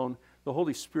it's alone, the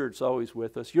Holy Spirit's always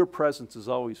with us. Your presence is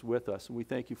always with us, and we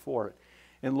thank you for it.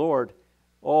 And Lord,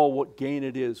 oh, what gain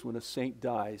it is when a saint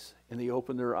dies and they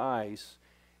open their eyes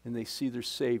and they see their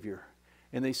Savior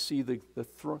and they see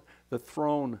the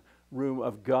throne room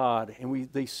of God and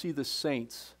they see the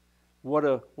saints. What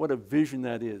a vision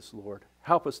that is, Lord.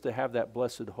 Help us to have that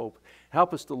blessed hope.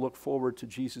 Help us to look forward to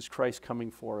Jesus Christ coming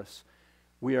for us.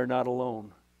 We are not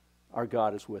alone. Our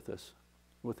God is with us.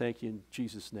 We'll thank you in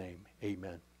Jesus' name.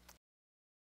 Amen.